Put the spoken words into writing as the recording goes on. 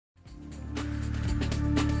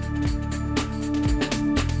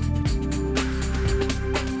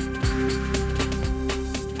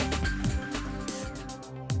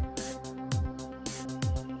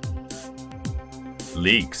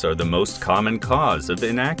Leaks are the most common cause of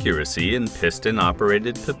inaccuracy in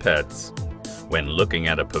piston-operated pipettes. When looking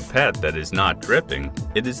at a pipette that is not dripping,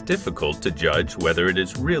 it is difficult to judge whether it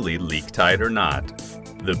is really leak-tight or not.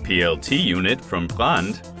 The PLT unit from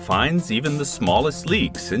Brand finds even the smallest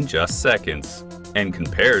leaks in just seconds and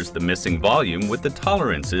compares the missing volume with the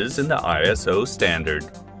tolerances in the ISO standard.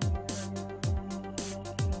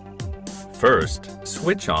 First,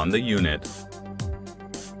 switch on the unit.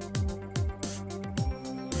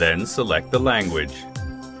 Then select the language,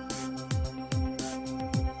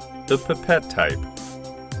 the pipette type,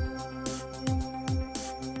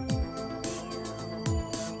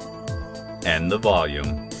 and the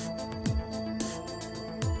volume.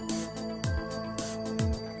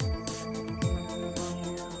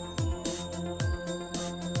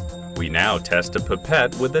 We now test a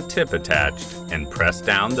pipette with a tip attached and press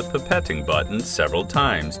down the pipetting button several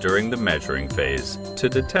times during the measuring phase to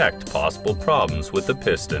detect possible problems with the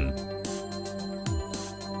piston.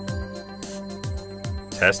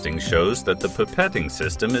 Testing shows that the pipetting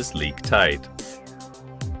system is leak-tight.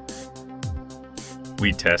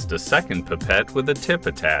 We test a second pipette with a tip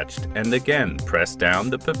attached and again press down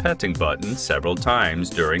the pipetting button several times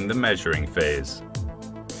during the measuring phase.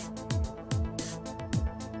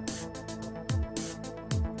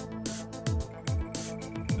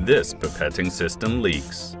 This pipetting system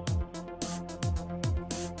leaks.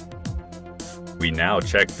 We now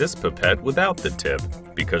check this pipette without the tip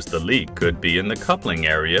because the leak could be in the coupling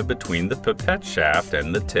area between the pipette shaft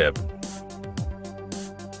and the tip.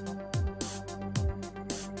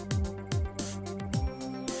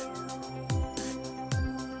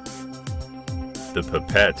 The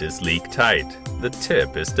pipette is leak-tight, the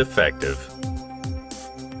tip is defective.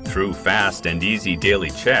 Through fast and easy daily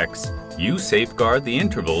checks, you safeguard the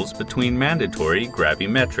intervals between mandatory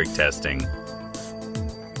gravimetric testing.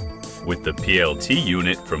 With the PLT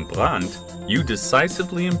unit from Brand, you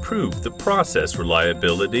decisively improve the process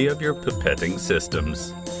reliability of your pipetting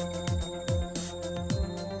systems.